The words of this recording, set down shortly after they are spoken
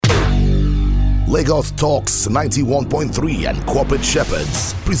Lagos Talks 91.3 and Corporate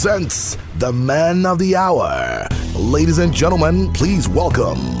Shepherds presents the Man of the Hour. Ladies and gentlemen, please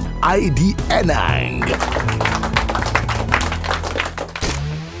welcome ID Enang.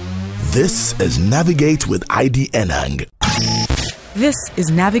 This is Navigate with ID Enang. This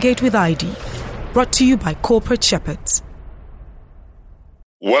is Navigate with ID, brought to you by Corporate Shepherds.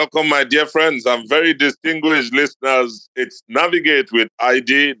 Welcome, my dear friends and very distinguished listeners. It's Navigate with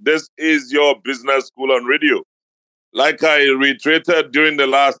ID. This is your business school on radio. Like I reiterated during the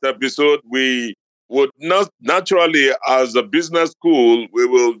last episode, we would not naturally, as a business school, we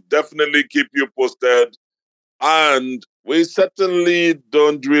will definitely keep you posted. And we certainly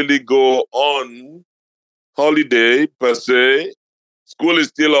don't really go on holiday per se. School is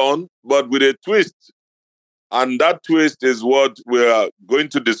still on, but with a twist. And that twist is what we are going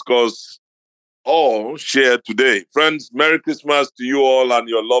to discuss or share today. Friends, Merry Christmas to you all and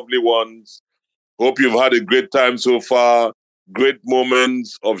your lovely ones. Hope you've had a great time so far. Great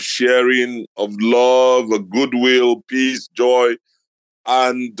moments of sharing, of love, of goodwill, peace, joy.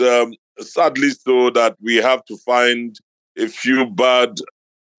 And sadly so that we have to find a few bad,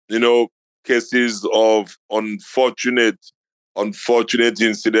 cases of unfortunate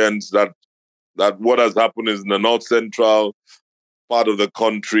incidents that what has happened is in the north central part of the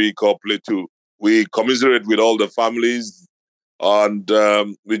country, Plateau. We commiserate with all the families, and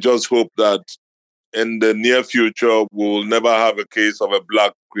we just hope that in the near future, we will never have a case of a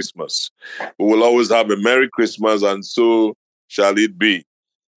Black Christmas. We will always have a Merry Christmas, and so shall it be.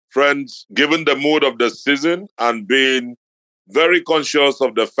 Friends, given the mood of the season and being very conscious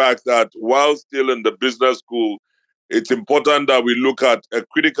of the fact that while still in the business school, it's important that we look at a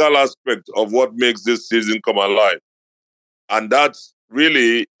critical aspect of what makes this season come alive. And that's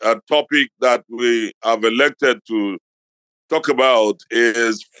really a topic that we have elected to talk about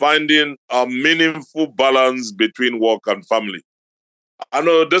is finding a meaningful balance between work and family. I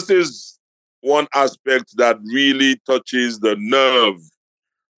know this is one aspect that really touches the nerve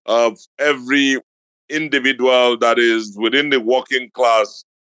of every individual that is within the working class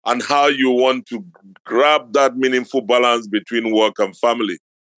and how you want to grab that meaningful balance between work and family.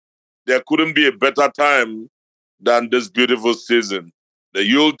 There couldn't be a better time than this beautiful season. The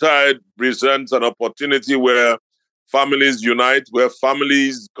Yuletide presents an opportunity where families unite, where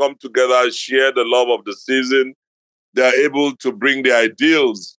families come together, share the love of the season. They're able to bring the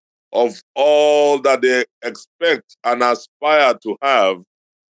ideals of all that they expect and aspire to have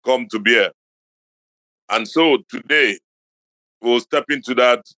come to bear. And so today, we'll step into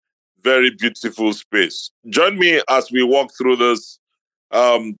that very beautiful space. Join me as we walk through this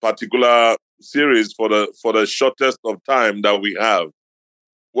particular series for the shortest of time that we have.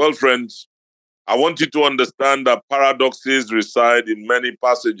 Well, friends, I want you to understand that paradoxes reside in many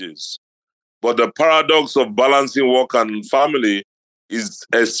passages, but the paradox of balancing work and family is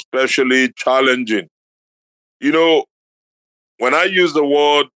especially challenging. When I use the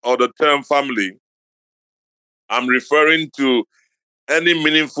word or the term family, I'm referring to any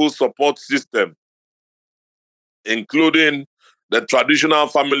meaningful support system, including the traditional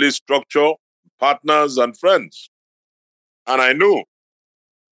family structure, partners, and friends. And I know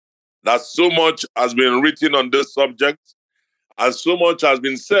that so much has been written on this subject, and so much has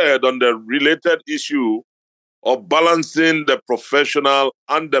been said on the related issue of balancing the professional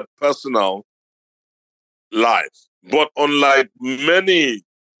and the personal life. But unlike many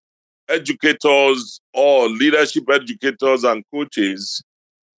educators or leadership educators and coaches,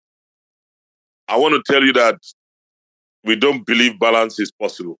 I want to tell you that we don't believe balance is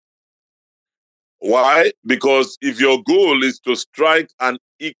possible. Why? Because if your goal is to strike an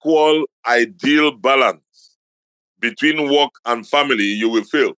equal, ideal balance between work and family, you will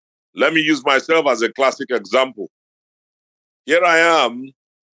fail. Let me use myself as a classic example. Here I am,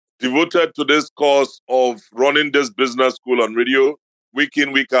 devoted to this cause of running this business school on radio, week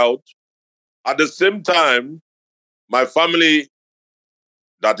in, week out. At the same time, my family,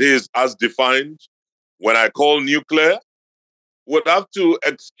 that is as defined, when I call nuclear, would have to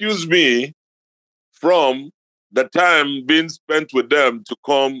excuse me from the time being spent with them to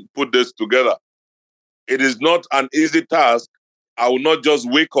come put this together. It is not an easy task. I will not just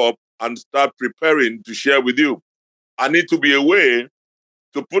wake up and start preparing to share with you. I need to be away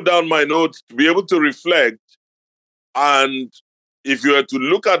to put down my notes, to be able to reflect. And if you were to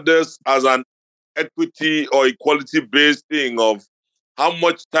look at this as an equity or equality-based thing of how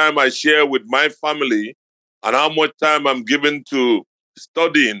much time I share with my family and how much time I'm given to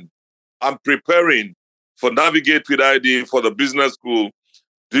studying and preparing for Navigate with ID for the business school,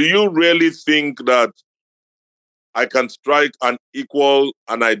 do you really think that I can strike an equal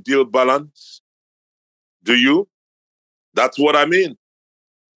and ideal balance? Do you? That's what I mean.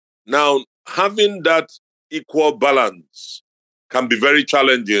 Now, having that equal balance can be very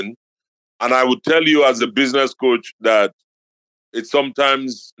challenging. And I would tell you as a business coach that it's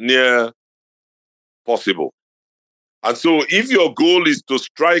sometimes near possible. And so if your goal is to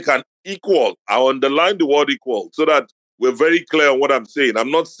strike an equal, I underline the word equal so that we're very clear on what I'm saying.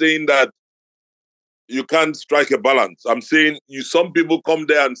 I'm not saying that you can't strike a balance. I'm saying some people come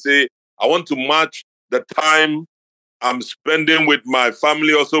there and say, I want to match the time I'm spending with my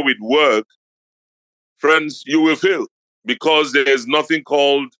family, also with work. Friends, you will fail because there is nothing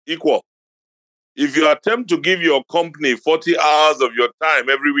called equal. If you attempt to give your company 40 hours of your time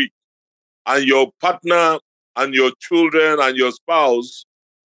every week and your partner and your children and your spouse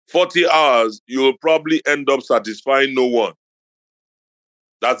 40 hours, you will probably end up satisfying no one.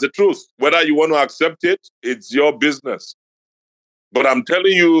 That's the truth. Whether you want to accept it, it's your business. But I'm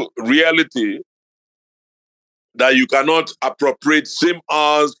telling you reality that you cannot appropriate same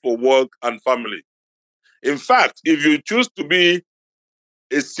hours for work and family. In fact, if you choose to be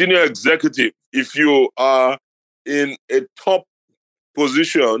a senior executive, if you are in a top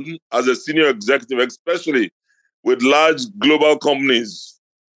position as a senior executive, especially with large global companies,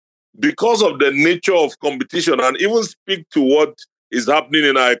 because of the nature of competition, and even speak to what is happening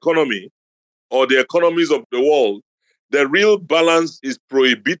in our economy or the economies of the world, the real balance is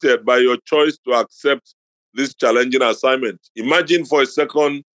prohibited by your choice to accept this challenging assignment. Imagine for a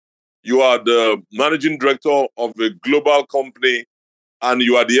second, you are the managing director of a global company and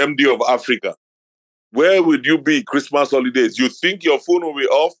you are the MD of Africa. Where would you be Christmas holidays? You think your phone will be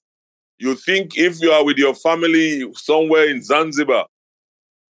off? You think if you are with your family somewhere in Zanzibar,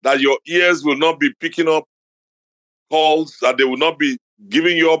 that your ears will not be picking up calls, that they will not be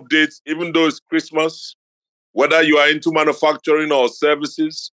giving you updates, even though it's Christmas? Whether you are into manufacturing or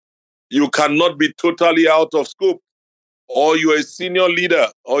services, you cannot be totally out of scope. Or you're a senior leader,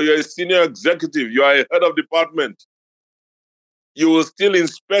 or you're a senior executive, you are a head of department. You will still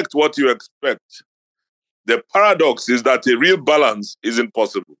inspect what you expect. The paradox is that a real balance isn't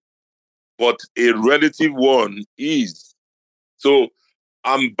possible, but a relative one is. So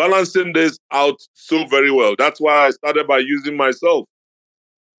I'm balancing this out so very well. That's why I started by using myself.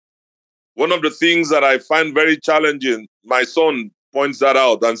 One of the things that I find very challenging, my son points that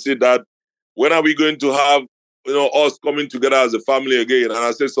out and said that, when are we going to have, us coming together as a family again? And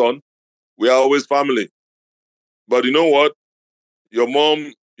I say, son, we are always family. But you know what? Your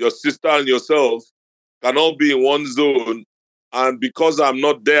mom, your sister, and yourself can all be in one zone. And because I'm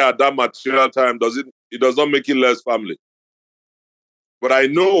not there at that material time, it does not make it less family. But I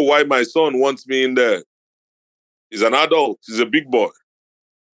know why my son wants me in there. He's an adult, he's a big boy.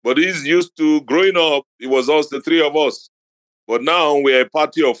 But he's used to growing up, it was us, the three of us. But now we're a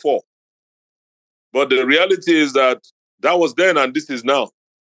party of four. But the reality is that was then and this is now.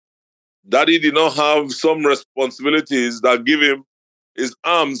 Daddy did not have some responsibilities that give him his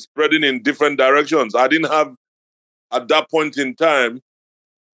arms spreading in different directions. I didn't have, at that point in time,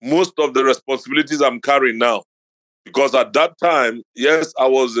 most of the responsibilities I'm carrying now. Because at that time, yes, I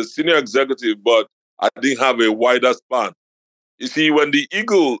was a senior executive, but I didn't have a wider span. You see, when the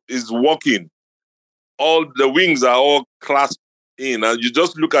eagle is walking, all the wings are all clasped in, and you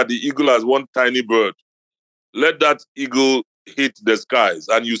just look at the eagle as one tiny bird. Let that eagle hit the skies,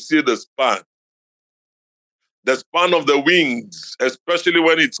 and you see the span. The span of the wings, especially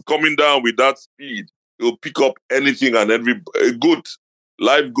when it's coming down with that speed, it will pick up anything and a goat,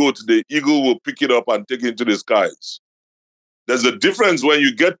 live goat, the eagle will pick it up and take it into the skies. There's a difference when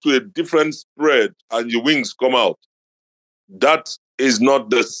you get to a different spread and your wings come out. That is not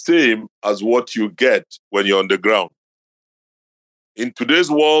the same as what you get when you're on the ground. In today's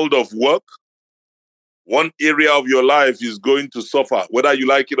world of work, one area of your life is going to suffer, whether you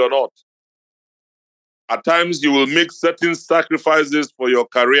like it or not. At times, you will make certain sacrifices for your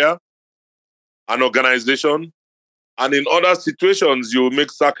career and organization. And in other situations, you will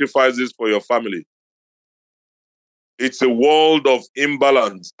make sacrifices for your family. It's a world of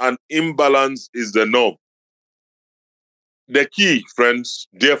imbalance, and imbalance is the norm. The key, friends,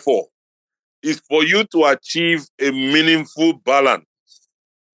 therefore, is for you to achieve a meaningful balance,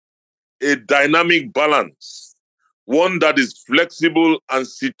 a dynamic balance, one that is flexible and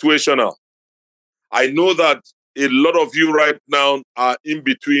situational. I know that a lot of you right now are in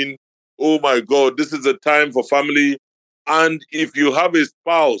between. Oh my God, this is a time for family. And if you have a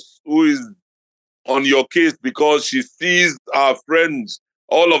spouse who is on your case because she sees our friends,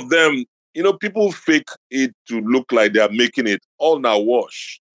 all of them, people fake it to look like they are making it. All now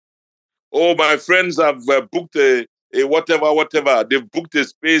wash. Oh, my friends have booked a whatever. They've booked a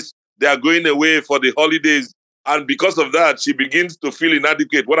space. They are going away for the holidays. And because of that, she begins to feel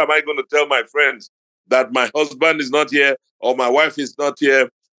inadequate. What am I going to tell my friends? That my husband is not here or my wife is not here.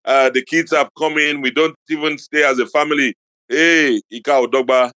 The kids have come in. We don't even stay as a family. Hey, Ika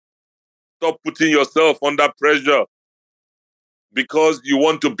Odogba, stop putting yourself under pressure because you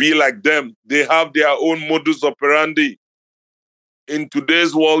want to be like them. They have their own modus operandi. In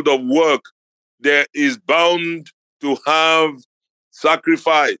today's world of work, there is bound to have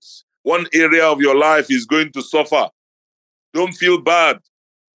sacrifice. One area of your life is going to suffer. Don't feel bad.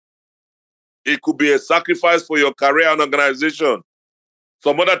 It could be a sacrifice for your career and organization.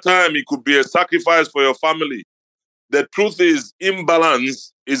 Some other time, it could be a sacrifice for your family. The truth is,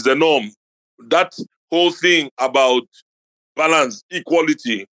 imbalance is the norm. That whole thing about balance,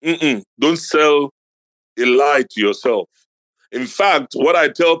 equality, don't sell a lie to yourself. In fact, what I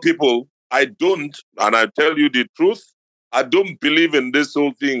tell people, I don't, and I tell you the truth, I don't believe in this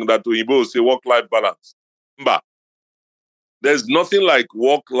whole thing that Uibo say work-life balance. But there's nothing like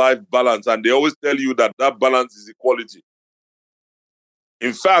work-life balance, and they always tell you that that balance is equality.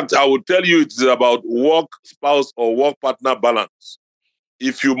 In fact, I will tell you it's about work spouse or work partner balance.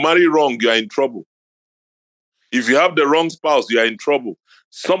 If you marry wrong, you are in trouble. If you have the wrong spouse, you are in trouble.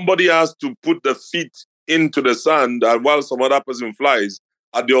 Somebody has to put the feet into the sand, and while some other person flies,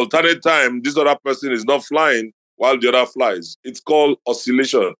 at the alternate time, this other person is not flying while the other flies. It's called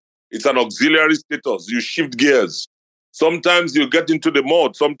oscillation. It's an auxiliary status. You shift gears. Sometimes you get into the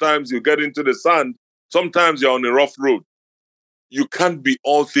mud. Sometimes you get into the sand. Sometimes you're on a rough road. You can't be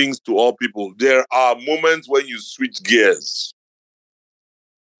all things to all people. There are moments when you switch gears.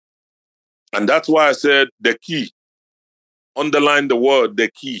 And that's why I said the key, underline the word, the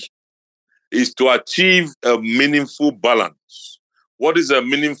key, is to achieve a meaningful balance. What is a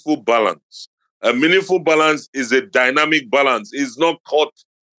meaningful balance? A meaningful balance is a dynamic balance. It's not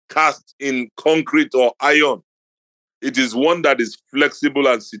cast in concrete or iron. It is one that is flexible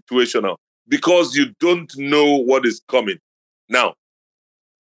and situational because you don't know what is coming. Now,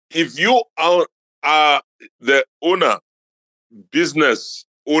 if you are the owner, business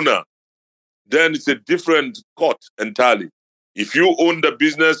owner, then it's a different cut entirely. If you own the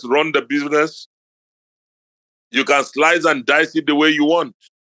business, run the business, you can slice and dice it the way you want.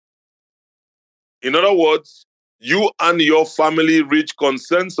 In other words, you and your family reach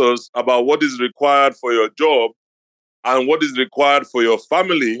consensus about what is required for your job and what is required for your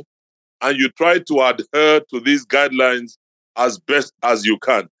family, and you try to adhere to these guidelines as best as you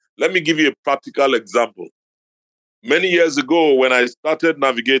can. Let me give you a practical example. Many years ago, when I started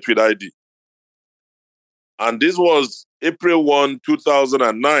Navigate with ID, and this was April 1,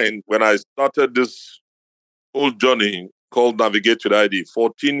 2009, when I started this whole journey called Navigate with ID.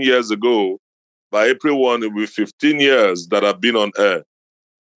 14 years ago, by April 1, it will be 15 years that I've been on air.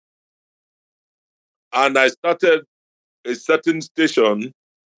 And I started a certain station,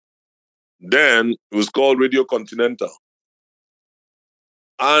 then it was called Radio Continental.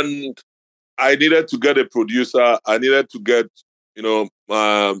 And I needed to get a producer. I needed to get,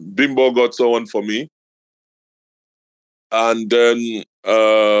 Bimbo got someone for me. And then,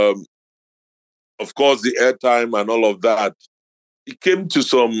 of course, the airtime and all of that. It came to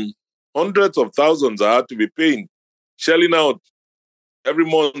some hundreds of thousands I had to be paying, shelling out every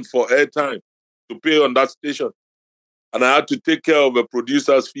month for airtime to pay on that station. And I had to take care of the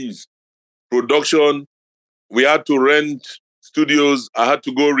producer's fees. Production, we had to rent studios. I had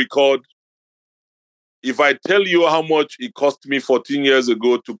to go record. If I tell you how much it cost me 14 years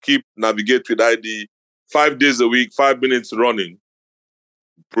ago to keep Navigate with ID 5 days a week, 5 minutes running,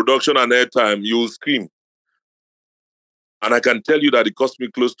 production and airtime, you will scream. And I can tell you that it cost me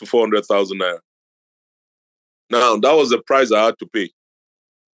close to 400,000 naira. Now, that was the price I had to pay.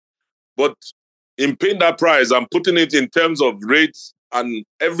 But in paying that price, I'm putting it in terms of rates and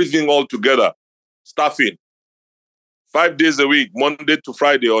everything all together. Staffing. 5 days a week, Monday to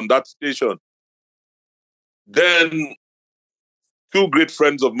Friday on that station. Then 2 great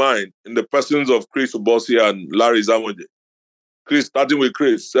friends of mine in the persons of Chris Obosi and Larry Zamoje. Chris, starting with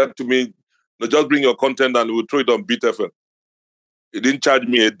Chris, said to me, no, just bring your content and we'll throw it on Beat FM. He didn't charge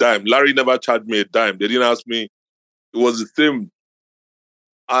me a dime. Larry never charged me a dime. They didn't ask me. It was the same.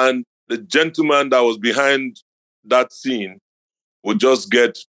 And the gentleman that was behind that scene would just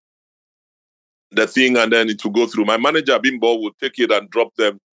get the thing and then it would go through. My manager, Bimbo, would take it and drop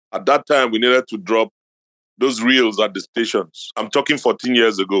them. At that time, we needed to drop those reels at the stations. I'm talking 14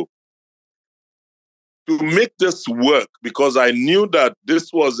 years ago. To make this work, because I knew that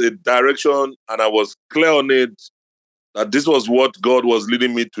this was a direction and I was clear on it, that this was what God was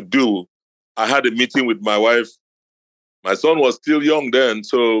leading me to do, I had a meeting with my wife. My son was still young then,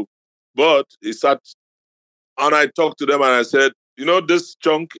 so But he sat and I talked to them and I said, this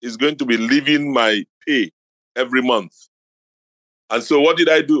chunk is going to be leaving my pay every month. And so what did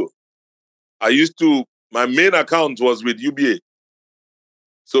I do? My main account was with UBA.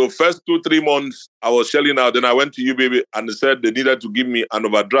 So first 2-3 months, I was shelling out. Then I went to UBA and they said they needed to give me an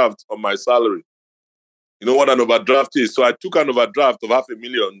overdraft on my salary. You know what an overdraft is? So I took an overdraft of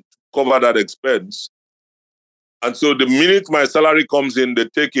 $500,000 to cover that expense. And so the minute my salary comes in, they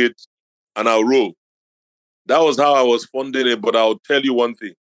take it and I'll roll. That was how I was funding it. But I'll tell you one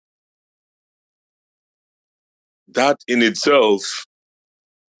thing. That in itself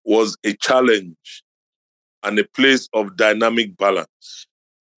was a challenge and a place of dynamic balance.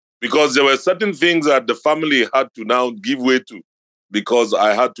 Because there were certain things that the family had to now give way to because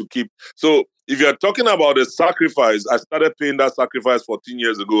I had to keep. So if you're talking about a sacrifice, I started paying that sacrifice 14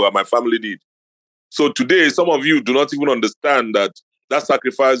 years ago and my family did. So today, some of you do not even understand that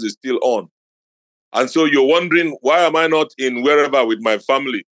sacrifice is still on. And so you're wondering, why am I not in wherever with my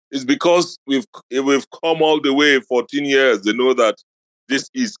family? It's because we've come all the way 14 years. They know that this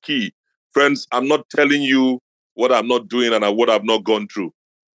is key. Friends, I'm not telling you what I'm not doing and what I've not gone through.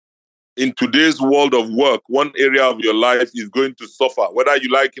 In today's world of work, one area of your life is going to suffer, whether you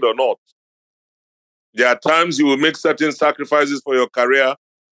like it or not. There are times you will make certain sacrifices for your career,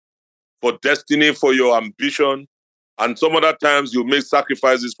 for destiny, for your ambition, and some other times you make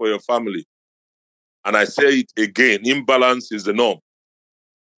sacrifices for your family. And I say it again, imbalance is the norm.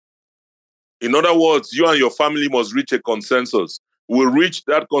 In other words, you and your family must reach a consensus. We'll reach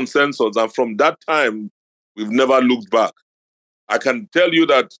that consensus, and from that time, we've never looked back. I can tell you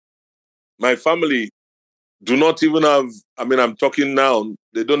that my family do not even have, I'm talking now,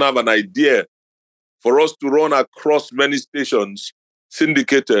 they don't have an idea for us to run across many stations,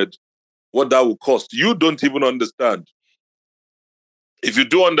 syndicated, what that will cost. You don't even understand. If you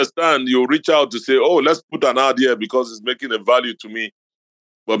do understand, you'll reach out to say, oh, let's put an ad here because it's making a value to me.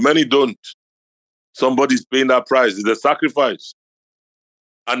 But many don't. Somebody's paying that price. It's a sacrifice.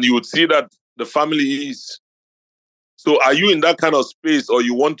 And you would see that the family is. So are you in that kind of space, or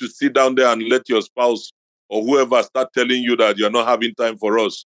you want to sit down there and let your spouse or whoever start telling you that you're not having time for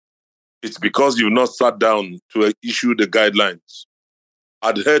us? It's because you've not sat down to issue the guidelines.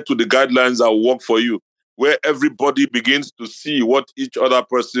 Adhere to the guidelines that will work for you, where everybody begins to see what each other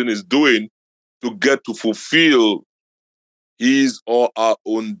person is doing to get to fulfill his or her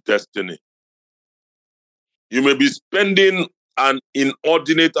own destiny. You may be spending an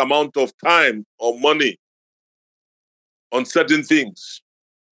inordinate amount of time or money on certain things.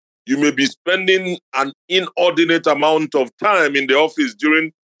 You may be spending an inordinate amount of time in the office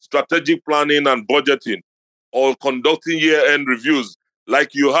during strategic planning and budgeting, or conducting year-end reviews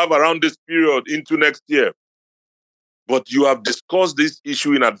like you have around this period into next year. But you have discussed this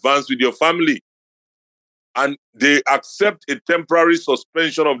issue in advance with your family, and they accept a temporary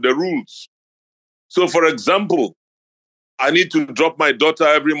suspension of the rules. So, for example, I need to drop my daughter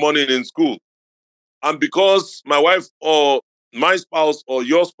every morning in school. And because my wife or my spouse or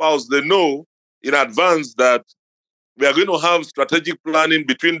your spouse, they know in advance that we are going to have strategic planning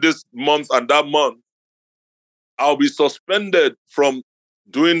between this month and that month, I'll be suspended from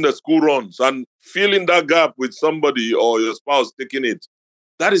doing the school runs and filling that gap with somebody or your spouse taking it.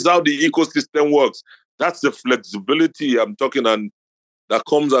 That is how the ecosystem works. That's the flexibility I'm talking, and that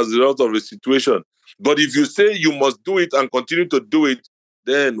comes as a result of a situation. But if you say you must do it and continue to do it,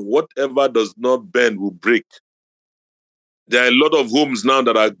 then whatever does not bend will break. There are a lot of homes now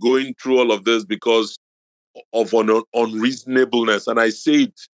that are going through all of this because of an unreasonableness. And I say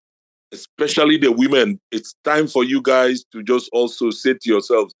it, especially the women, it's time for you guys to just also say to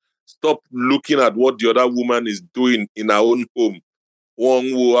yourselves, stop looking at what the other woman is doing in her own home.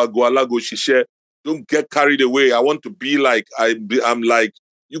 Don't get carried away. I want to be like, I'm like,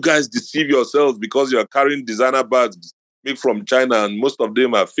 you guys deceive yourselves because you're carrying designer bags made from China and most of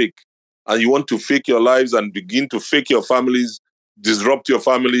them are fake. And you want to fake your lives and begin to fake your families, disrupt your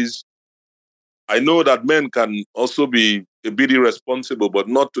families. I know that men can also be a bit irresponsible, but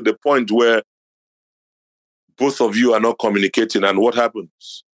not to the point where both of you are not communicating. And what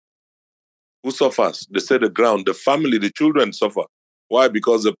happens? Who suffers? They say the ground, the family, the children suffer. Why?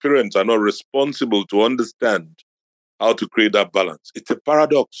 Because the parents are not responsible to understand how to create that balance. It's a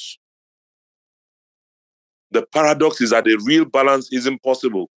paradox. The paradox is that a real balance isn't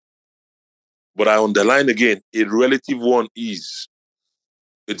possible. But I underline again, a relative one is.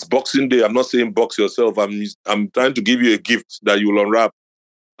 It's Boxing Day. I'm not saying box yourself. I'm trying to give you a gift that you will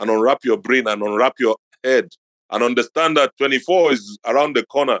unwrap your brain and unwrap your head and understand that 24 is around the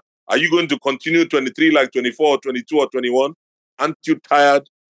corner. Are you going to continue 23 like 24 or 22 or 21? Aren't you tired?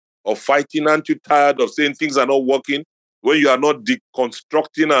 of fighting? Aren't you tired of saying things are not working when you are not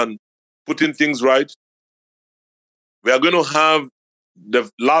deconstructing and putting things right? We are going to have the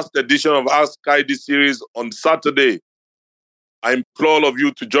last edition of Ask ID series on Saturday. I implore all of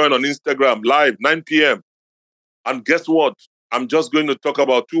you to join on Instagram live, 9 p.m. And guess what? I'm just going to talk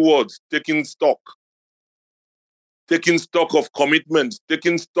about 2 words: taking stock. Taking stock of commitments,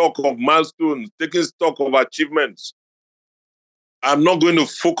 taking stock of milestones, taking stock of achievements. I'm not going to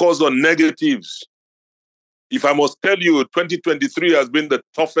focus on negatives. If I must tell you, 2023 has been the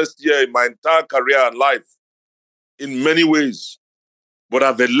toughest year in my entire career and life in many ways. But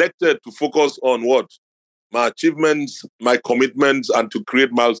I've elected to focus on what? My achievements, my commitments, and to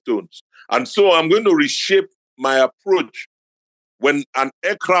create milestones. And so I'm going to reshape my approach when an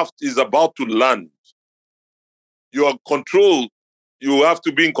aircraft is about to land. You are control. You have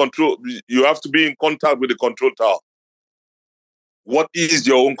to be in control. You have to be in contact with the control tower. What is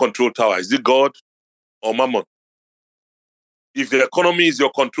your own control tower? Is it God or Mammon? If the economy is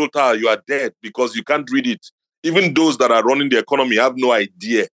your control tower, you are dead because you can't read it. Even those that are running the economy have no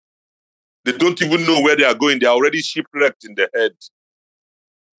idea. They don't even know where they are going. They are already shipwrecked in their head.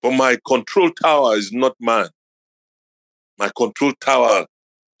 But my control tower is not mine. My control tower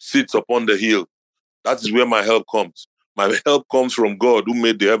sits upon the hill. That is where my help comes. My help comes from God who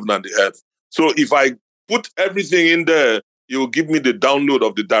made the heaven and the earth. So if I put everything in there, He will give me the download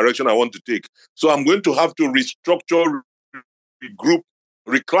of the direction I want to take. So I'm going to have to restructure, regroup,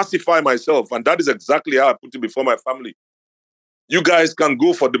 reclassify myself. And that is exactly how I put it before my family. You guys can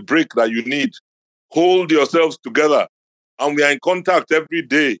go for the break that you need. Hold yourselves together. And we are in contact every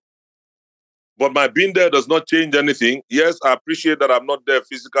day. But my being there does not change anything. Yes, I appreciate that I'm not there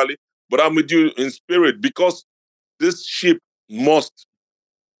physically, but I'm with you in spirit because this ship must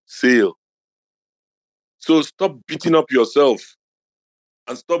sail. So stop beating up yourself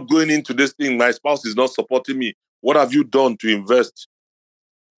and stop going into this thing. My spouse is not supporting me. What have you done to invest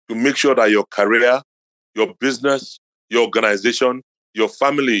to make sure that your career, your business, your organization, your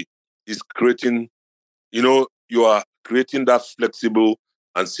family is creating, you are creating that flexible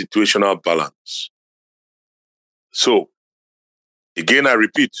and situational balance. So, again, I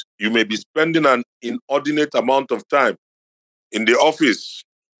repeat, you may be spending an inordinate amount of time in the office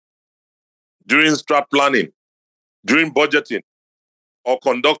during strat planning, during budgeting, or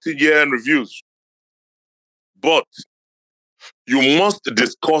conducting year-end reviews. But you must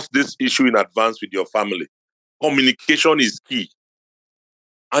discuss this issue in advance with your family. Communication is key.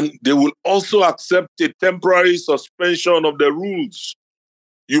 And they will also accept a temporary suspension of the rules.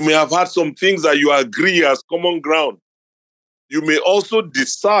 You may have had some things that you agree as common ground. You may also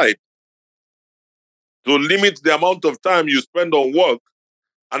decide to limit the amount of time you spend on work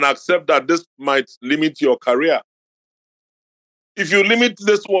and accept that this might limit your career. If you limit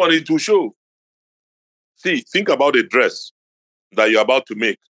this one, it will show. See, think about a dress that you're about to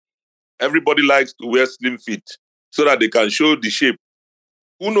make. Everybody likes to wear slim fit so that they can show the shape.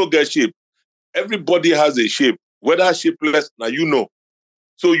 Who no get shape? Everybody has a shape. Whether shapeless, now you know.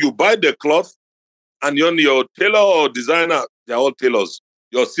 So you buy the cloth and your tailor or designer, they're all tailors.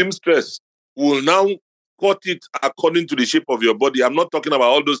 Your seamstress will now cut it according to the shape of your body. I'm not talking about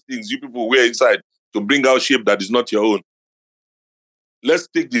all those things you people wear inside to bring out shape that is not your own. Let's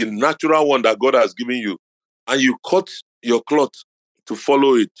take the natural one that God has given you and you cut your cloth to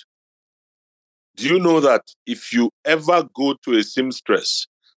follow it. Do you know that if you ever go to a seamstress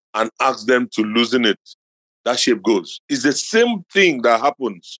and ask them to loosen it, that shape goes? It's the same thing that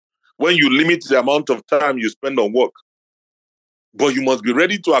happens when you limit the amount of time you spend on work. But you must be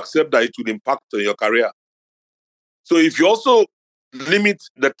ready to accept that it will impact on your career. So if you also limit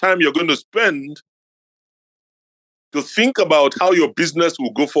the time you're going to spend to think about how your business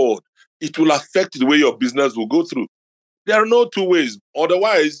will go forward, it will affect the way your business will go through. There are no two ways.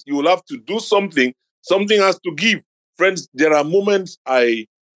 Otherwise, you will have to do something. Something has to give. Friends, there are moments I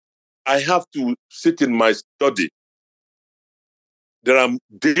have to sit in my study. There are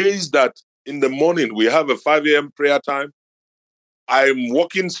days that in the morning we have a 5 a.m. prayer time. I'm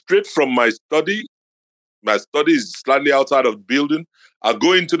walking straight from my study. My study is slightly outside of the building. I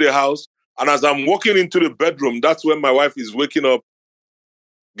go into the house, and as I'm walking into the bedroom, that's when my wife is waking up,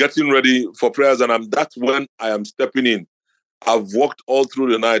 getting ready for prayers, and that's when I am stepping in. I've walked all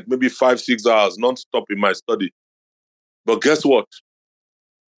through the night, maybe 5-6 hours, non-stop in my study. But guess what?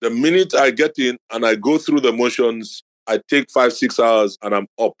 The minute I get in and I go through the motions, I take 5-6 hours and I'm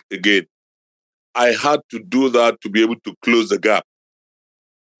up again. I had to do that to be able to close the gap.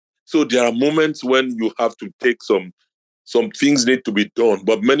 So there are moments when you have to take some things need to be done,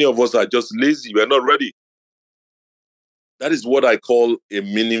 but many of us are just lazy. We're not ready. That is what I call a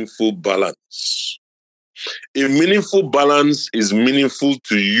meaningful balance. A meaningful balance is meaningful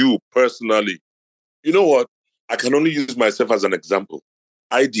to you personally. You know what? I can only use myself as an example.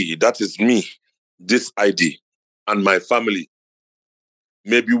 ID, that is me, this ID, and my family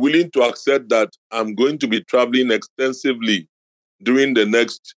may be willing to accept that I'm going to be traveling extensively during the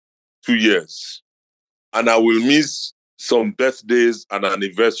next 2 years. And I will miss some birthdays and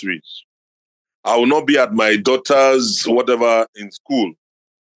anniversaries. I will not be at my daughter's whatever in school.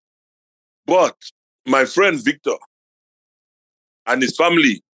 But my friend Victor and his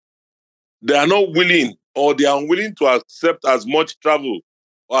family, they are not willing or they are unwilling to accept as much travel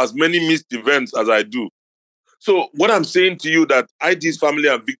or as many missed events as I do. So what I'm saying to you that ID's family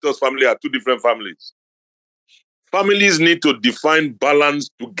and Victor's family are two different families. Families need to define balance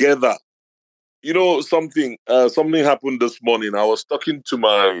together. You know, something happened this morning. I was talking to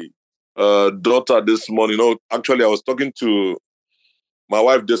my daughter this morning. No, actually, I was talking to my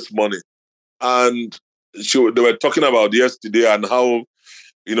wife this morning. And they were talking about yesterday and how,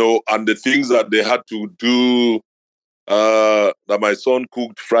 and the things that they had to do, that my son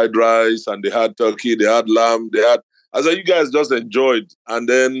cooked fried rice and they had turkey, they had lamb, I said, you guys just enjoyed. And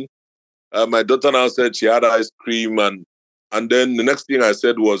then my daughter now said she had ice cream. And then the next thing I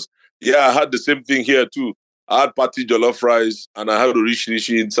said was, yeah, I had the same thing here too. I had party jollof rice and I had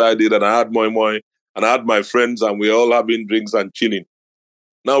rishi inside it and I had moi moi and I had my friends and we all having drinks and chilling.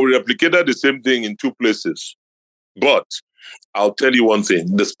 Now, we replicated the same thing in two places. But I'll tell you one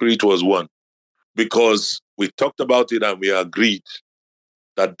thing, the spirit was one. Because we talked about it and we agreed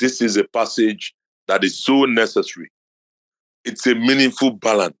that this is a passage that is so necessary. It's a meaningful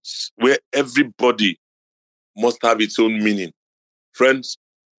balance where everybody must have its own meaning. Friends,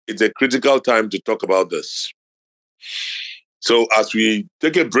 it's a critical time to talk about this. So as we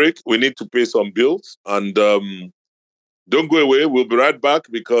take a break, we need to pay some bills and don't go away. We'll be right back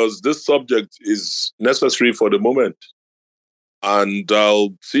because this subject is necessary for the moment. And I'll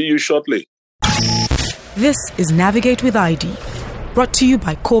see you shortly. This is Navigate with ID, brought to you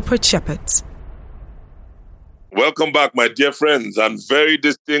by Corporate Shepherds. Welcome back, my dear friends and very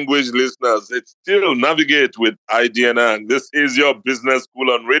distinguished listeners. It's still Navigate with ID and this is your business school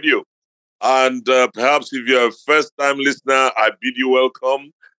on radio. And perhaps if you're a first-time listener, I bid you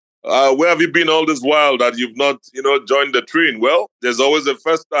welcome. Where have you been all this while that you've not, joined the train? Well, there's always a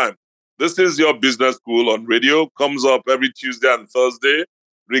first time. This is your business school on radio. Comes up every Tuesday and Thursday.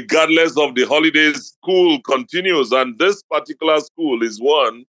 Regardless of the holidays, school continues. And this particular school is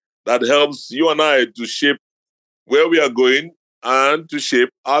one that helps you and I to shape where we are going and to shape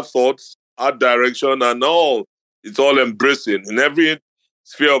our thoughts, our direction, and all. It's all embracing in every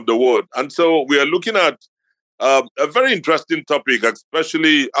sphere of the world. And so we are looking at a very interesting topic,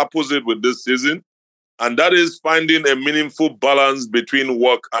 especially opposite with this season, and that is finding a meaningful balance between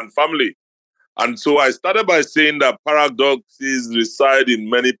work and family. And so I started by saying that paradoxes reside in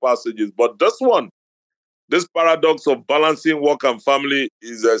many passages, but this paradox of balancing work and family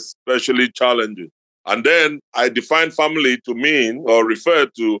is especially challenging. And then I define family to mean or refer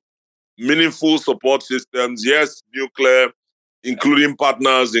to meaningful support systems, yes, nuclear, including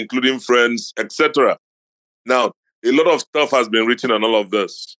partners, including friends, etc. Now, a lot of stuff has been written on all of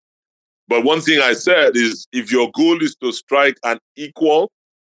this. But one thing I said is if your goal is to strike an equal,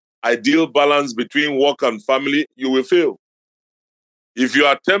 ideal balance between work and family, you will fail. If you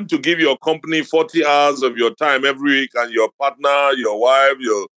attempt to give your company 40 hours of your time every week and your partner, your wife,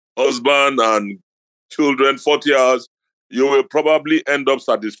 your husband and children 40 hours, you will probably end up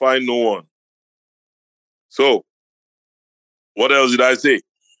satisfying no one. So, what else did I say?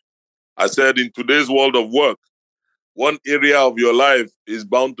 I said in today's world of work, one area of your life is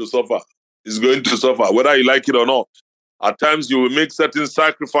bound to suffer, is going to suffer, whether you like it or not. At times, you will make certain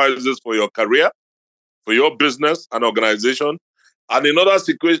sacrifices for your career, for your business and organization. And in other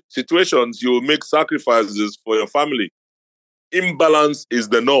situations, you will make sacrifices for your family. Imbalance is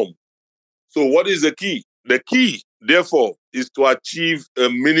the norm. So what is the key? The key, therefore, is to achieve a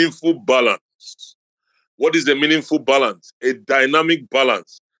meaningful balance. What is a meaningful balance? A dynamic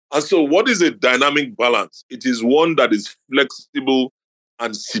balance. And so what is a dynamic balance? It is one that is flexible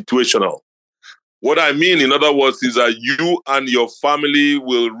and situational. What I mean, in other words, is that you and your family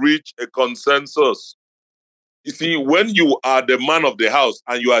will reach a consensus. You see, when you are the man of the house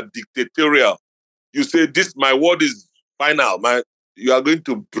and you are dictatorial, you say, this, my word is final. You are going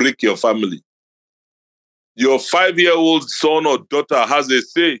to break your family. Your 5-year-old son or daughter has a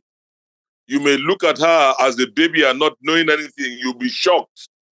say. You may look at her as a baby and not knowing anything. You'll be shocked.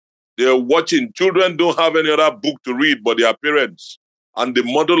 They're watching. Children don't have any other book to read but their parents. And they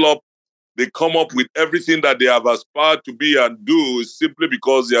model up they come up with everything that they have aspired to be and do simply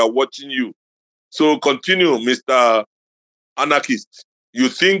because they are watching you. So continue, Mr. Anarchist. You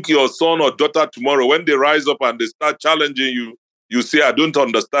think your son or daughter tomorrow, when they rise up and they start challenging you, you say, I don't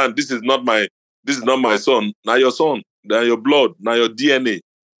understand. This is not my son. Now your son, now your blood, now your DNA,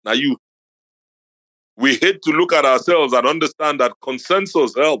 now you. We hate to look at ourselves and understand that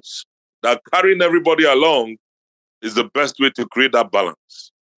consensus helps, that carrying everybody along is the best way to create that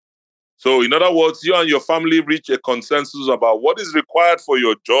balance. So in other words, you and your family reach a consensus about what is required for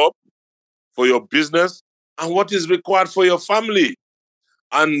your job, for your business, and what is required for your family.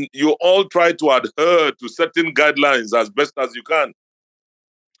 And you all try to adhere to certain guidelines as best as you can.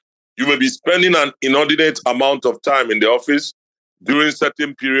 You may be spending an inordinate amount of time in the office during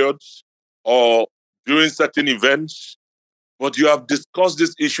certain periods or during certain events, but you have discussed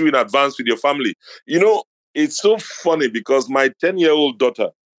this issue in advance with your family. You know, it's so funny because my 10-year-old daughter,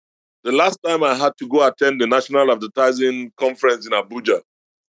 the last time I had to go attend the National Advertising Conference in Abuja,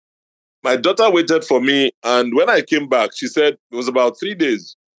 my daughter waited for me, and when I came back, she said, it was about 3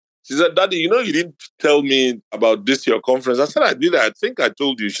 days. She said, Daddy, you didn't tell me about this, your conference. I said, I did. I think I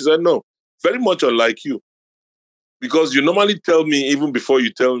told you. She said, no, very much unlike you. Because you normally tell me even before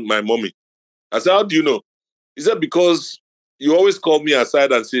you tell my mommy. I said, how do you know? He said, because you always call me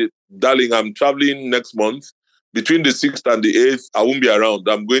aside and say, darling, I'm traveling next month. Between the 6th and the 8th, I won't be around.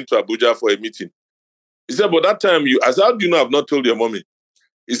 I'm going to Abuja for a meeting. He said, but that time, I said, how do you know I've not told your mommy?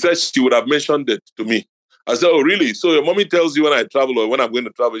 He said she would have mentioned it to me. I said, oh, really? So your mommy tells you when I travel or when I'm going to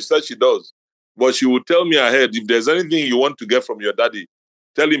travel? She said she does. But she will tell me ahead, if there's anything you want to get from your daddy,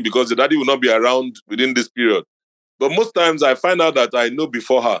 tell him because the daddy will not be around within this period. But most times I find out that I know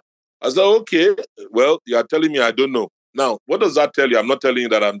before her. I said, okay, well, you are telling me I don't know. Now, what does that tell you? I'm not telling you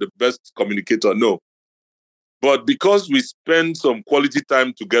that I'm the best communicator, no. But because we spend some quality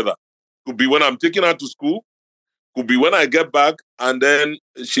time together, could be when I'm taking her to school, could be when I get back and then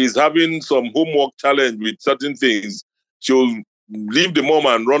she's having some homework challenge with certain things. She'll leave the mom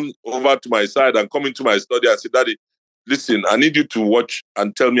and run over to my side and come into my study and say, Daddy, listen, I need you to watch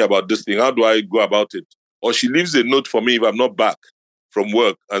and tell me about this thing. How do I go about it? Or she leaves a note for me if I'm not back from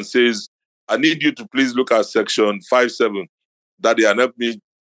work and says, I need you to please look at section 5.7. Daddy, and help me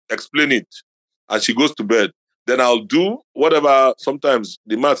explain it. And she goes to bed. Then I'll do whatever. Sometimes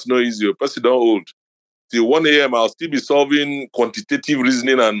the math's not easy. A person don't hold. Till 1 a.m., I'll still be solving quantitative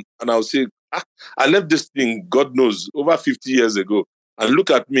reasoning and I'll say, I left this thing, God knows, over 50 years ago. And look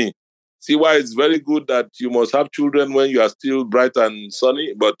at me. See why it's very good that you must have children when you are still bright and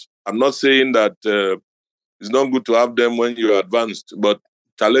sunny, but I'm not saying that it's not good to have them when you're advanced, but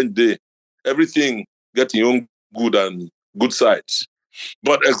challenge day. Everything get your own good and good sides.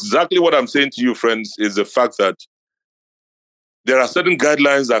 But exactly what I'm saying to you, friends, is the fact that there are certain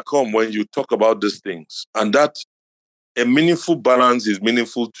guidelines that come when you talk about these things, and that a meaningful balance is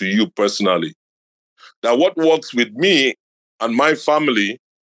meaningful to you personally. That what works with me and my family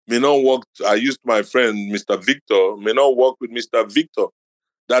may not work. I used my friend, Mr. Victor, may not work with Mr. Victor.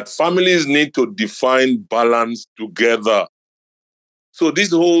 That families need to define balance together. So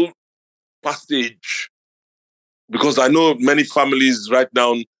this whole passage, because I know many families right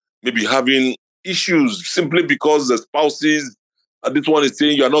now may be having issues simply because the spouses, and this one is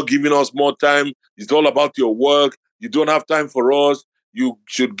saying, you're not giving us more time. It's all about your work. You don't have time for us. You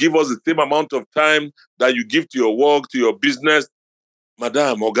should give us the same amount of time that you give to your work, to your business.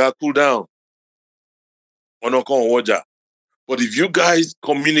 Madam, Oga, cool down. But if you guys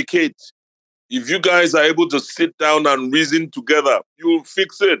communicate, if you guys are able to sit down and reason together, you'll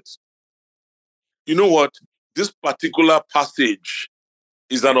fix it. You know what? This particular passage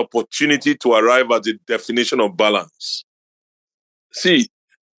is an opportunity to arrive at the definition of balance. See,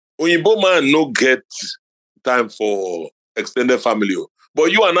 Oyinbo man no get time for extended family.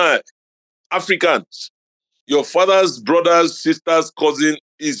 But you and I, Africans, your father's brothers, sisters, cousin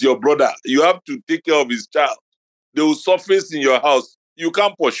is your brother. You have to take care of his child. They will surface in your house. You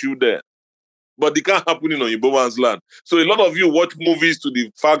can't pursue them. But it can't happen in Oyinbo man's land. So a lot of you watch movies to the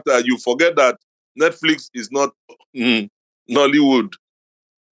fact that you forget that Netflix is not Nollywood.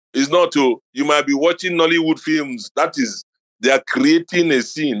 It's not. You might be watching Nollywood films. That is, they are creating a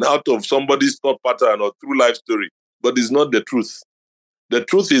scene out of somebody's thought pattern or true life story. But it's not the truth. The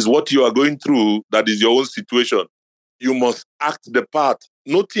truth is what you are going through, that is your own situation. You must act the part,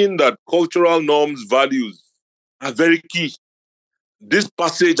 noting that cultural norms, values are very key. This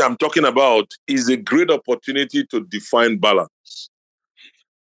passage I'm talking about is a great opportunity to define balance.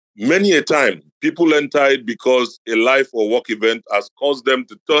 Many a time, people enter it because a life or work event has caused them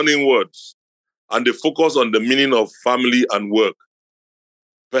to turn inwards and they focus on the meaning of family and work.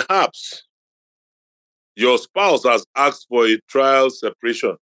 Perhaps Your spouse has asked for a trial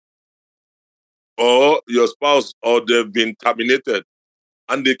separation, or your spouse, or they've been terminated,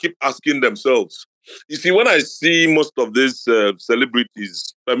 and they keep asking themselves. You see, when I see most of these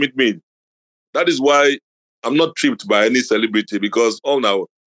celebrities, permit me, that is why I'm not tripped by any celebrity, because all now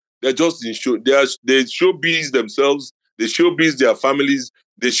they're just in show. They showbiz themselves. They showbiz their families.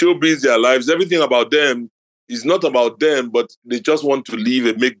 They showbiz their lives. Everything about them is not about them, but they just want to live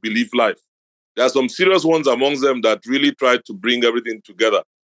a make-believe life. There are some serious ones amongst them that really try to bring everything together.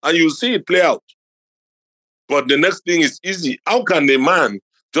 And you see it play out. But the next thing is easy. How can a man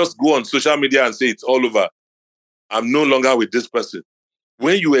just go on social media and say it's all over? I'm no longer with this person.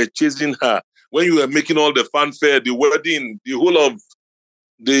 When you were chasing her, when you were making all the fanfare, the wedding, the whole of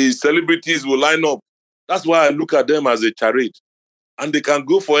the celebrities will line up. That's why I look at them as a charade. And they can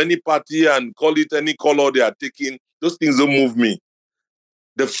go for any party and call it any color they are taking. Those things don't move me.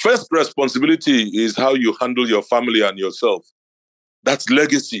 The first responsibility is how you handle your family and yourself. That's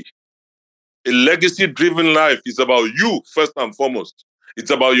legacy. A legacy-driven life is about you, first and foremost.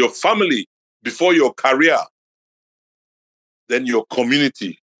 It's about your family before your career, then your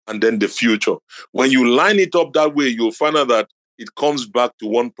community, and then the future. When you line it up that way, you'll find out that it comes back to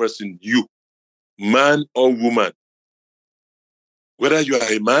one person, you, man or woman. Whether you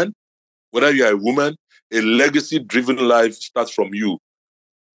are a man, whether you are a woman, a legacy-driven life starts from you.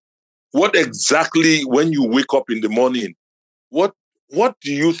 What exactly, when you wake up in the morning, what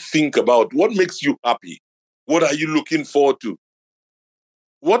do you think about? What makes you happy? What are you looking forward to?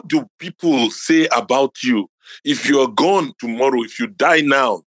 What do people say about you? If you're gone tomorrow, if you die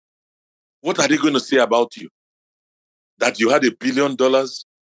now, what are they going to say about you? That you had $1 billion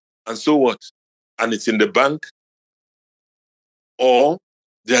and so what? And it's in the bank? Or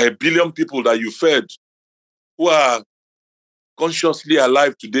there are 1 billion people that you fed who are consciously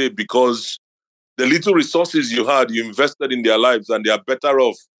alive today because the little resources you had, you invested in their lives and they are better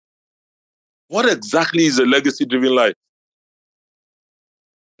off. What exactly is a legacy-driven life?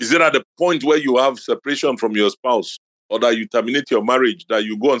 Is it at the point where you have separation from your spouse, or that you terminate your marriage, that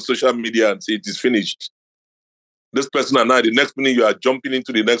you go on social media and say it is finished? This person and I, the next minute you are jumping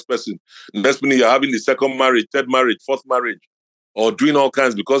into the next person. The next minute you're having the second marriage, third marriage, fourth marriage, or doing all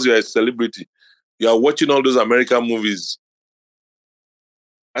kinds because you're a celebrity. You are watching all those American movies.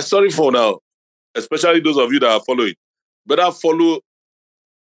 I'm sorry for now, especially those of you that are following. Better follow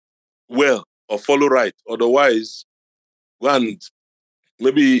well or follow right. Otherwise, one,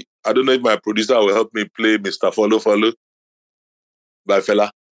 maybe, I don't know if my producer will help me play Mr. Follow Follow by Fela.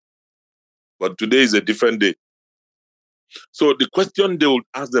 But today is a different day. So the question they will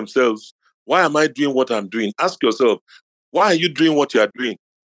ask themselves, why am I doing what I'm doing? Ask yourself, why are you doing what you are doing?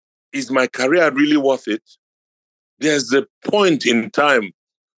 Is my career really worth it? There's a point in time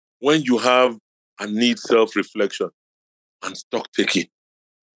when you have and need self-reflection and stock taking.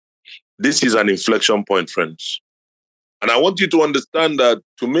 This is an inflection point, friends. And I want you to understand that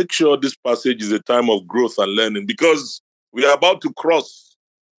to make sure this passage is a time of growth and learning, because we are about to cross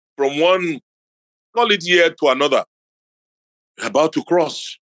from one, call it year, to another. We're about to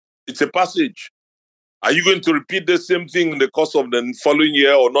cross. It's a passage. Are you going to repeat the same thing in the course of the following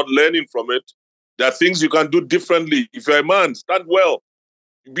year or not learning from it? There are things you can do differently. If you're a man, stand well.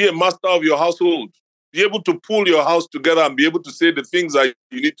 Be a master of your household. Be able to pull your house together and be able to say the things that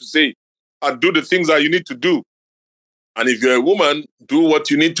you need to say and do the things that you need to do. And if you're a woman, do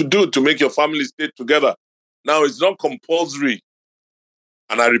what you need to do to make your family stay together. Now, it's not compulsory.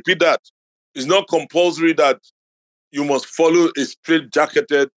 And I repeat that. It's not compulsory that you must follow a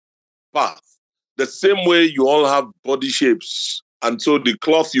straight-jacketed path. The same way you all have body shapes. And so the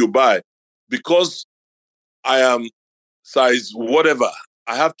cloth you buy, because I am size whatever,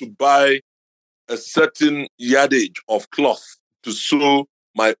 I have to buy a certain yardage of cloth to sew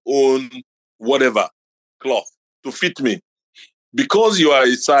my own whatever cloth to fit me. Because you are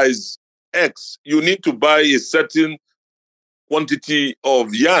a size X, you need to buy a certain quantity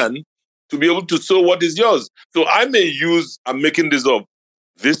of yarn to be able to sew what is yours. So I may use, I'm making this up,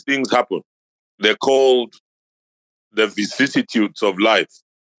 these things happen. They're called the vicissitudes of life.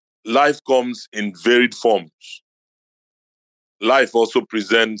 Life comes in varied forms. Life also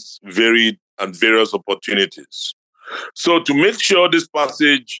presents varied and various opportunities. So to make sure this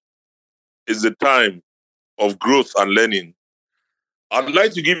passage is a time of growth and learning, I'd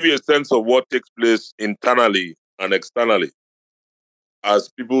like to give you a sense of what takes place internally and externally as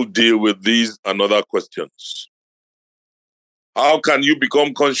people deal with these and other questions. How can you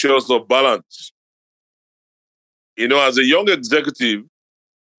become conscious of balance? You know, as a young executive,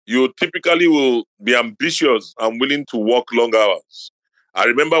 you typically will be ambitious and willing to work long hours. I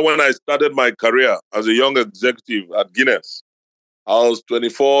remember when I started my career as a young executive at Guinness. I was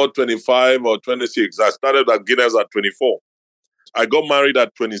 24, 25, or 26. I started at Guinness at 24. I got married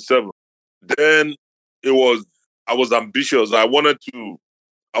at 27. Then I was ambitious. I wanted to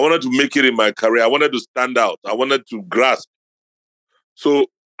make it in my career. I wanted to stand out. I wanted to grasp. So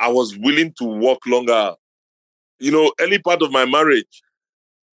I was willing to work longer. Early part of my marriage,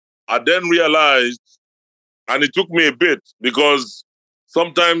 I then realized, and it took me a bit because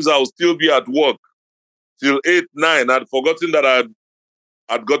sometimes I'll still be at work till 8, 9. I'd forgotten that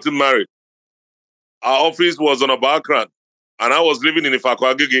I'd gotten married. Our office was on a Bakran, and I was living in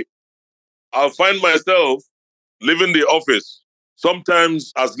Ifakwagege. I'll find myself leaving the office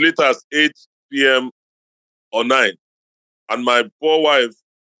sometimes as late as 8 p.m. or 9, and my poor wife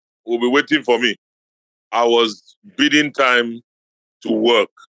will be waiting for me. I was bidding time to work.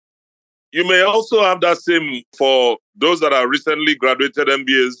 You may also have that same for those that are recently graduated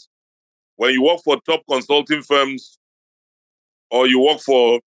MBAs. When you work for top consulting firms or you work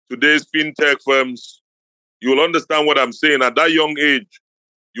for today's fintech firms, you will understand what I'm saying. At that young age,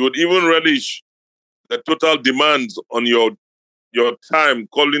 you would even relish the total demands on your time,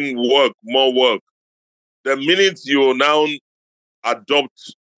 calling work more work. The minute you now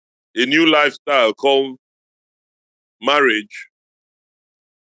adopt a new lifestyle called marriage,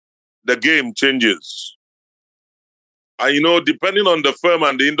 the game changes. And depending on the firm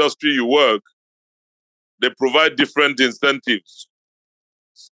and the industry you work, they provide different incentives.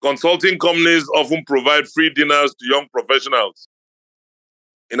 Consulting companies often provide free dinners to young professionals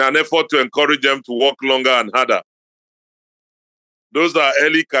in an effort to encourage them to work longer and harder. Those are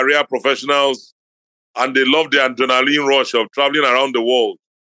early career professionals, and they love the adrenaline rush of traveling around the world.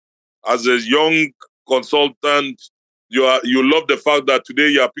 As a young consultant, you love the fact that today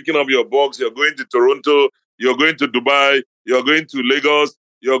you are picking up your box, you're going to Toronto, you're going to Dubai, you're going to Lagos,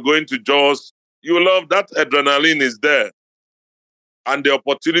 you're going to Jos. You love that adrenaline is there. And the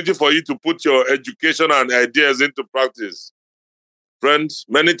opportunity for you to put your education and ideas into practice. Friends,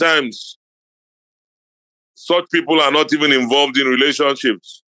 many times, such people are not even involved in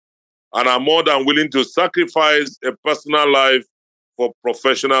relationships and are more than willing to sacrifice a personal life for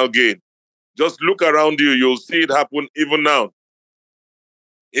professional gain. Just look around you, you'll see it happen even now.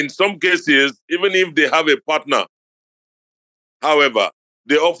 In some cases, even if they have a partner, however,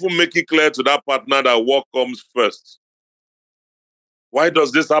 they often make it clear to that partner that work comes first. Why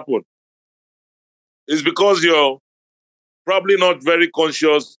does this happen? It's because you're probably not very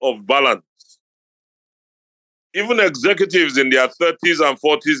conscious of balance. Even executives in their 30s and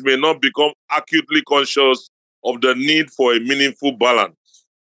 40s may not become acutely conscious of the need for a meaningful balance.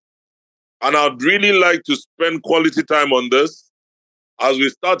 And I'd really like to spend quality time on this. As we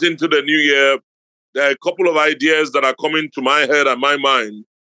start into the new year, there are a couple of ideas that are coming to my head and my mind,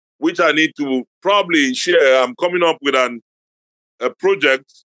 which I need to probably share. I'm coming up with a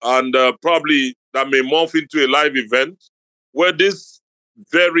project, and probably that may morph into a live event where these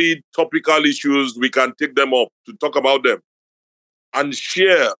very topical issues, we can take them up to talk about them and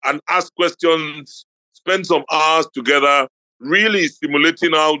share and ask questions, spend some hours together, really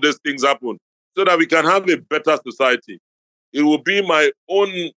stimulating how these things happen so that we can have a better society. It will be my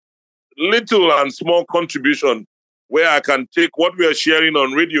own little and small contribution where I can take what we are sharing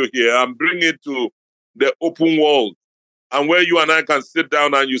on radio here and bring it to the open world, and where you and I can sit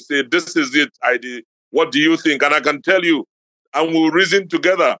down and you say, this is it, ID. What do you think? And I can tell you, and we'll reason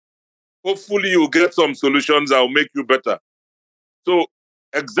together. Hopefully you'll get some solutions that will make you better. So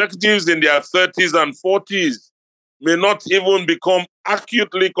executives in their 30s and 40s may not even become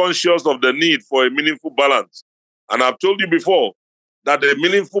acutely conscious of the need for a meaningful balance. And I've told you before that a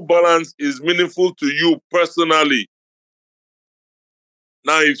meaningful balance is meaningful to you personally.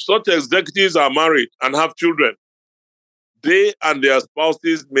 Now, if such executives are married and have children, they and their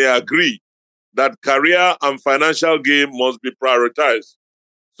spouses may agree that career and financial gain must be prioritized.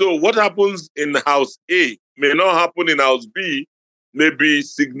 So what happens in house A may not happen in house B, may be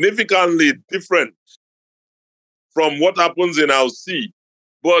significantly different from what happens in house C.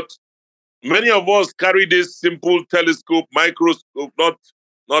 But many of us carry this simple telescope, microscope,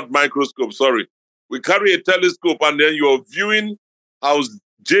 not microscope, sorry. We carry a telescope and then you're viewing house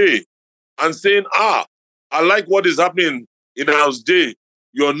J and saying, I like what is happening in house J.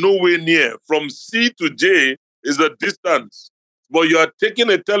 You're nowhere near. From C to J is a distance. But you are taking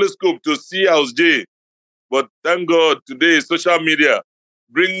a telescope to see house J. But thank God today social media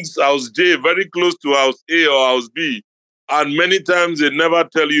brings house J very close to house A or house B. And many times they never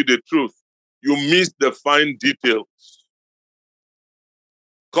tell you the truth. You miss the fine details.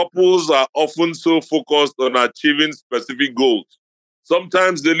 Couples are often so focused on achieving specific goals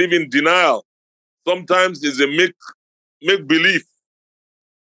Sometimes they live in denial. Sometimes it's a make-believe.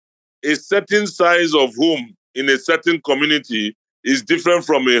 A certain size of home in a certain community is different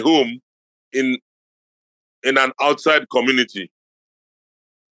from a home in an outside community.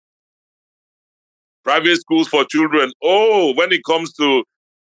 Private schools for children. Oh, when it comes to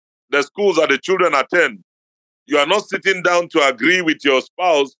the schools that the children attend, you are not sitting down to agree with your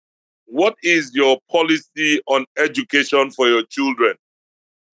spouse. What is your policy on education for your children?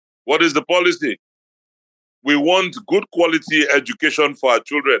 What is the policy? We want good quality education for our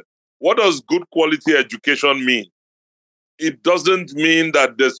children. What does good quality education mean? It doesn't mean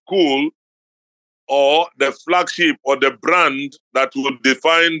that the school or the flagship or the brand that will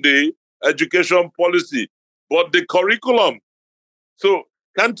define the education policy, but the curriculum. So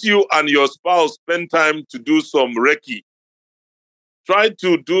can't you and your spouse spend time to do some recce? Try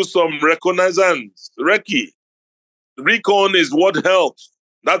to do some reconnaissance. Recce. Recon is what helps.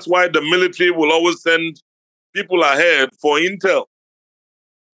 That's why the military will always send people ahead for intel.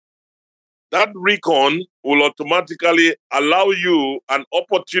 That recon will automatically allow you an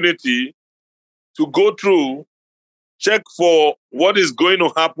opportunity to go through, check for what is going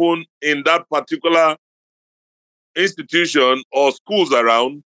to happen in that particular institution or schools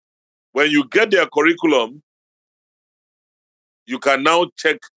around. When you get their curriculum, you can now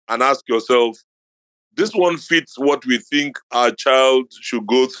check and ask yourself, this one fits what we think our child should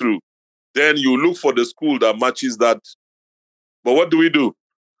go through. Then you look for the school that matches that. But what do?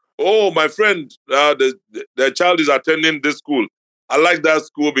 Oh, my friend, the child is attending this school. I like that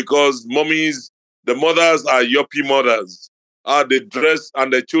school because the mothers are yuppie mothers. They dress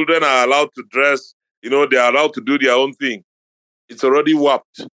and the children are allowed to dress. They are allowed to do their own thing. It's already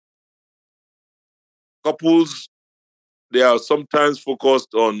warped. Couples, they are sometimes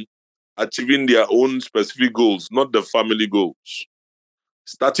focused on achieving their own specific goals, not the family goals.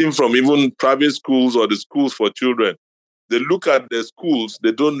 Starting from even private schools or the schools for children, they look at the schools,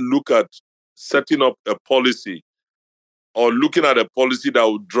 they don't look at setting up a policy or looking at a policy that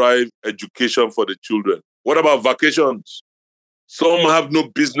will drive education for the children. What about vacations? Some have no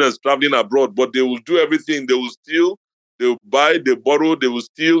business traveling abroad, but they will do everything. They will steal, they will buy, they borrow, they will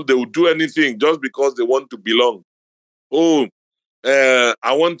steal, they will do anything just because they want to belong. Oh,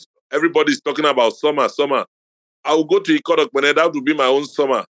 everybody's talking about summer. I will go to Ikodokpene, that will be my own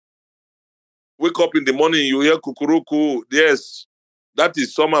summer. Wake up in the morning, you hear kukuruku. Yes, that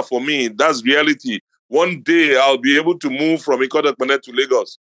is summer for me. That's reality. One day I'll be able to move from Ikodokpene to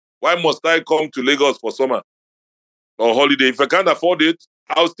Lagos. Why must I come to Lagos for summer or holiday? If I can't afford it,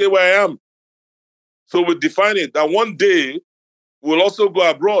 I'll stay where I am. So we define it that one day we'll also go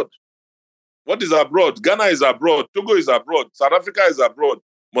abroad. What is abroad? Ghana is abroad. Togo is abroad. South Africa is abroad.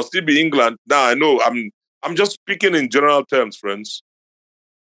 Must it be England? Now I know I'm just speaking in general terms, friends.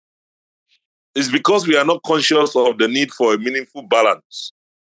 It's because we are not conscious of the need for a meaningful balance.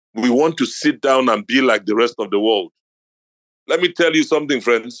 We want to sit down and be like the rest of the world. Let me tell you something,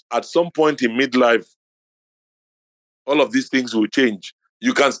 friends. At some point in midlife, all of these things will change.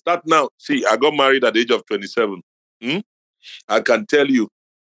 You can start now. See, I got married at the age of 27. I can tell you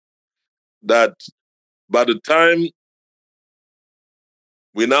that by the time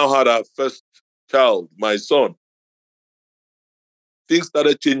we now had our first child, my son, things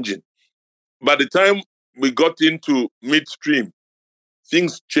started changing. By the time we got into midstream,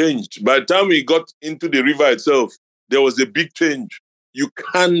 things changed. By the time we got into the river itself, there was a big change. You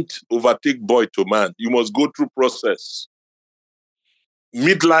can't overtake boy to man. You must go through process.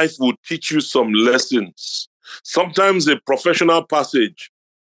 Midlife will teach you some lessons. Sometimes a professional passage.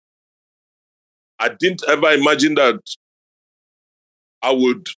 I didn't ever imagine that I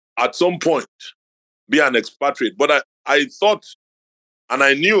would, at some point, be an expatriate. But I thought and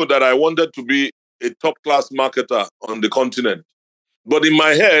I knew that I wanted to be a top-class marketer on the continent. But in my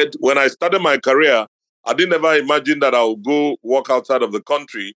head, when I started my career, I didn't ever imagine that I would go work outside of the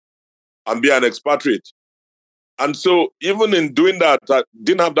country and be an expatriate. And so even in doing that, I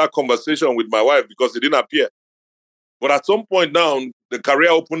didn't have that conversation with my wife because it didn't appear. But at some point now, the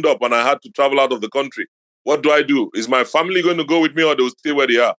career opened up and I had to travel out of the country. What do I do? Is my family going to go with me or they'll stay where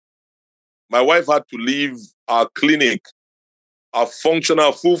they are? My wife had to leave our clinic, a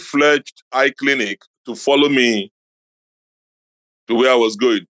functional, full-fledged eye clinic, to follow me to where I was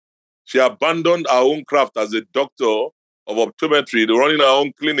going. She abandoned her own craft as a doctor of optometry, running her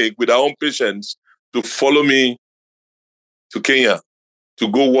own clinic with her own patients, to follow me to Kenya to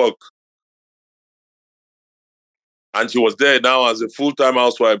go work. And she was there now as a full-time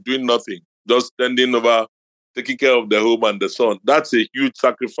housewife, doing nothing, just standing over, taking care of the home and the son. That's a huge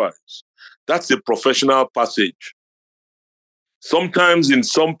sacrifice. That's a professional passage. Sometimes in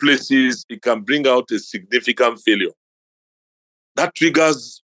some places, it can bring out a significant failure. That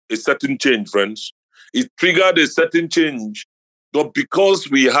triggers a certain change, friends. It triggered a certain change, but because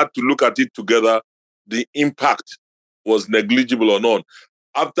we had to look at it together, the impact was negligible or none.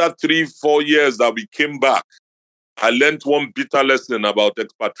 After 3-4 years that we came back, I learned one bitter lesson about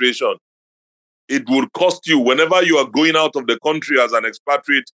expatriation. It would cost you, whenever you are going out of the country as an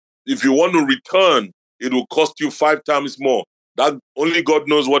expatriate, if you want to return, it will cost you 5 times more. That only God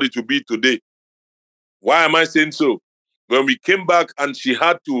knows what it will be today. Why am I saying so? When we came back and she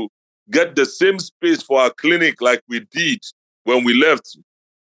had to get the same space for our clinic like we did when we left,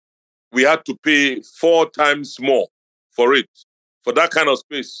 we had to pay 4 times more for it, for that kind of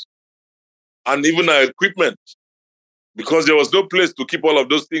space. And even our equipment, because there was no place to keep all of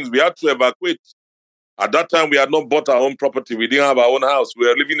those things, we had to evacuate. At that time, we had not bought our own property. We didn't have our own house. We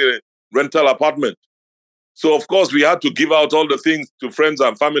were living in a rental apartment. So, of course, we had to give out all the things to friends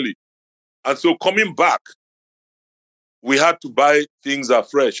and family. And so coming back, we had to buy things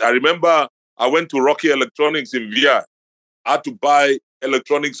afresh. I remember I went to Rocky Electronics in VI. I had to buy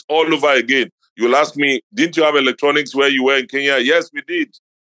electronics all over again. You'll ask me, didn't you have electronics where you were in Kenya? Yes, we did.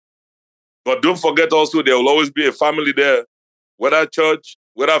 But don't forget also, there will always be a family there, whether church,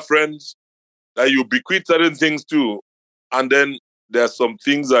 whether friends, that you bequeath certain things to. And then there are some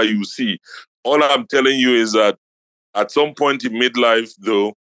things that you see. All I'm telling you is that at some point in midlife,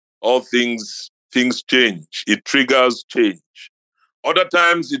 though, all things change. It triggers change. Other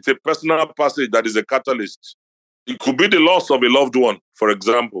times, it's a personal passage that is a catalyst. It could be the loss of a loved one, for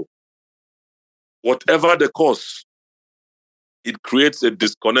example. Whatever the cause, it creates a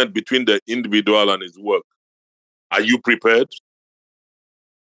disconnect between the individual and his work. Are you prepared?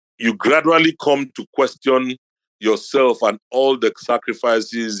 You gradually come to question yourself and all the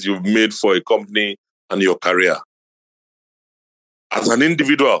sacrifices you've made for a company and your career. As an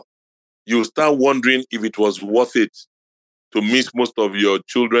individual, you start wondering if it was worth it to miss most of your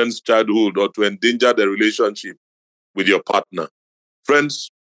children's childhood or to endanger the relationship with your partner.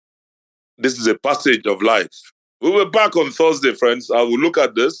 Friends, this is a passage of life. We were back on Thursday, friends. I will look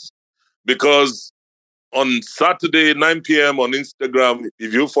at this because on Saturday, 9 p.m. on Instagram,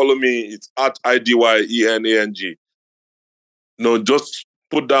 if you follow me, it's at IDYENANG. No, just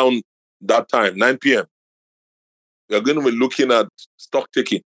put down that time, 9 p.m. We're going to be looking at stock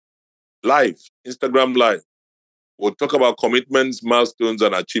taking. Live, Instagram Live. We'll talk about commitments, milestones,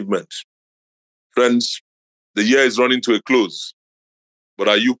 and achievements. Friends, the year is running to a close. But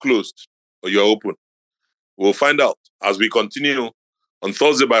are you closed or you're open? We'll find out as we continue on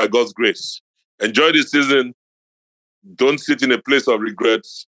Thursday by God's grace. Enjoy the season. Don't sit in a place of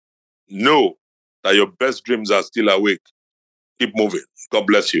regrets. Know that your best dreams are still awake. Keep moving. God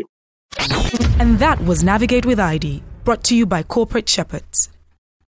bless you. And that was Navigate with ID, brought to you by Corporate Shepherds.